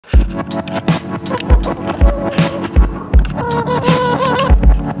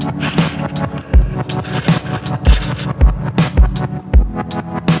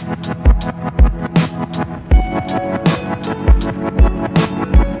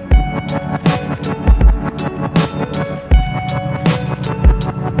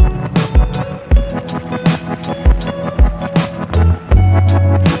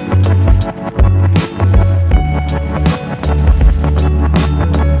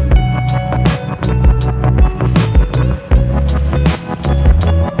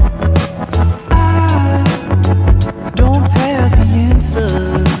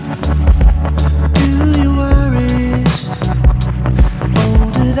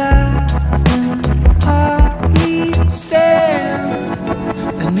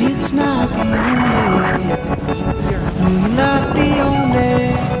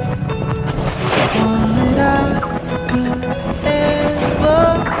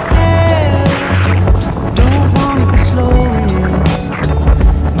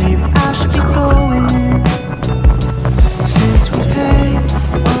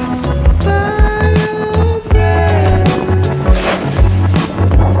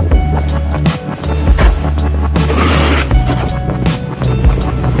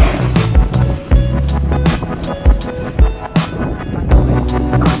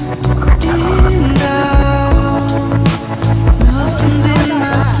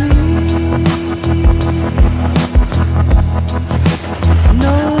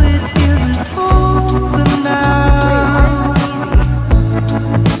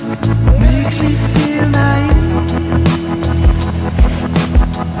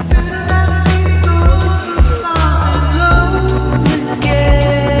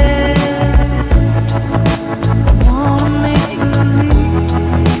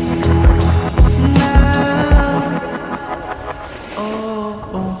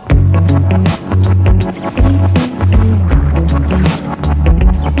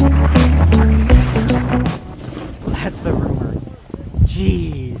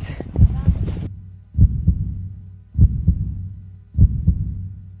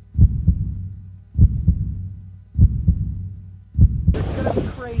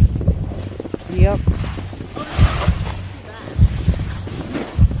Yep.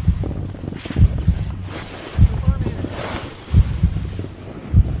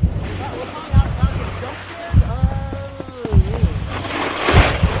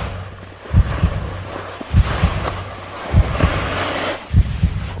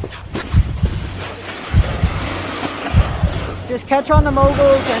 Just catch on the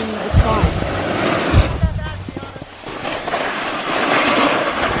moguls and it's fine.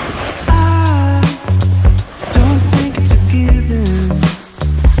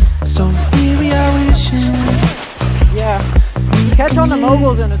 Catch on the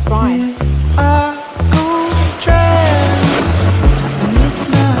moguls and it's fine.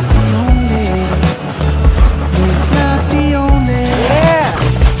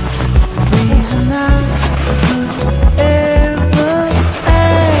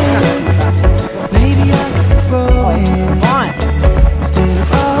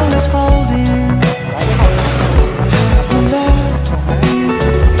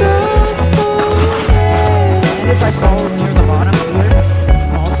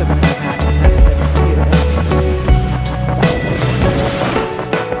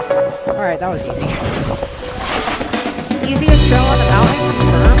 Alright, that was easy. Easiest trail on the mountain,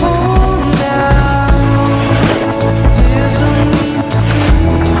 confirmed.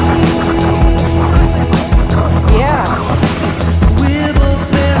 Yeah.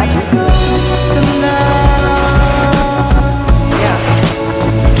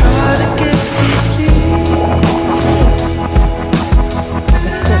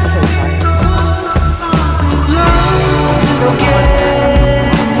 It's still so tight. Still good.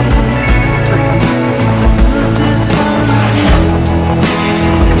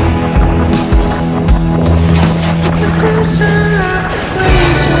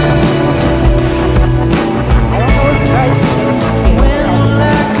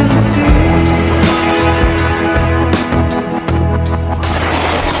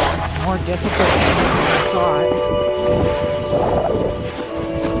 Difficult than I thought.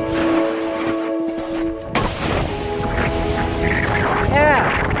 Yeah!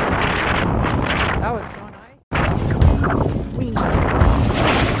 That was so nice. Whee.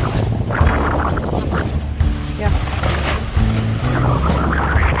 Yeah.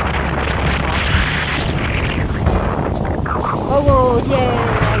 Oh, yay!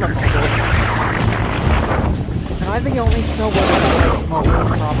 I love moguls. And I'm the only snowboarder that likes moguls,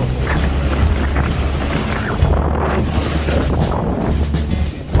 probably.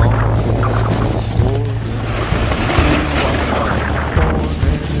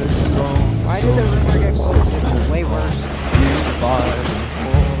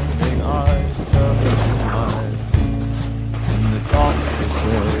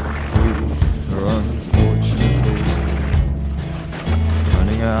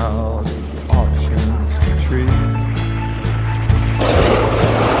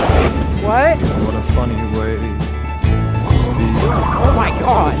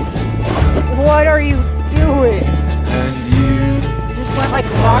 god! What are you doing? And you Just went like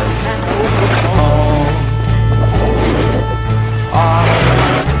rock and over.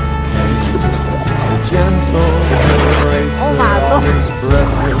 a gentle eraser, always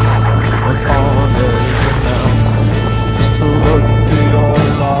breathless upon every mountain, just to look through your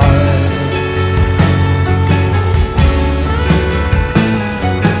life.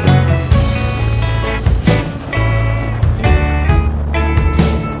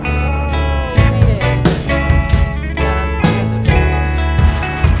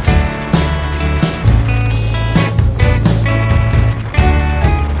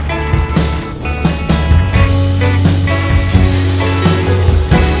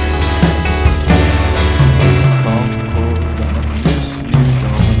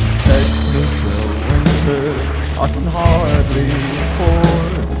 I can hardly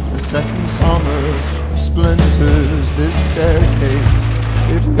afford the second summer of splinters. This staircase,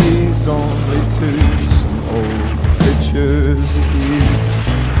 it leads only to some old pictures of you,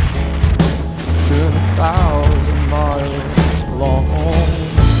 1,000 miles long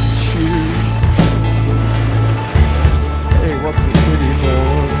tube. Hey, what's the city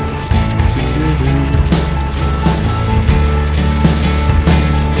boy to do?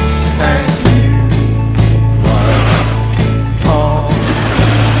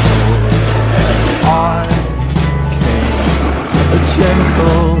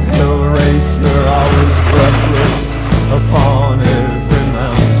 Gentle hill racer, I was breathless upon every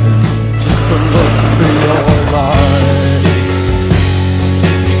mountain, just to look through your light.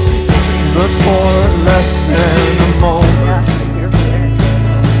 But for less than a moment,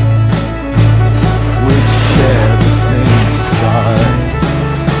 we'd share the same sky,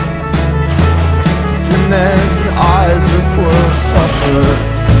 and then Isaac will suffer.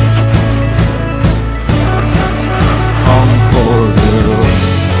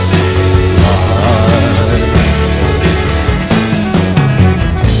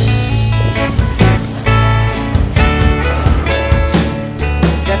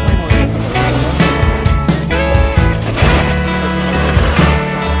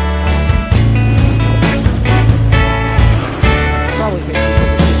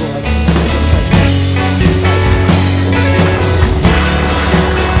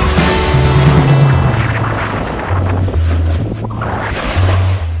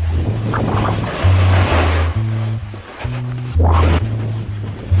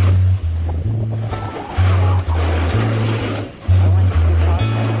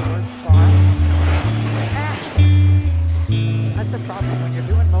 That's the problem when you're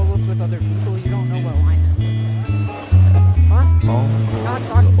doing moguls with other people, you don't know what line it is. Huh? Not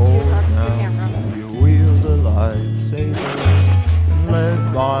talking to you, talking to the camera. You wield a lightsaber, led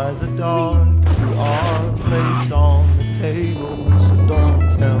by the dark to our place on the table. So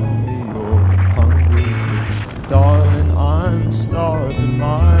don't tell me you're hungry, 'cause darling, I'm starving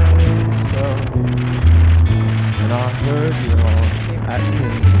myself. And I heard you're on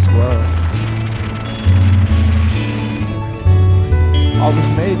Atkins as well. I was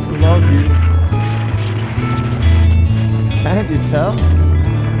made to love you. Can't you tell?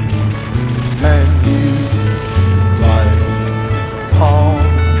 And you, like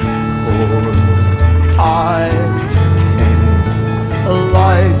Concord, I came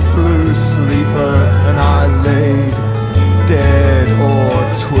alive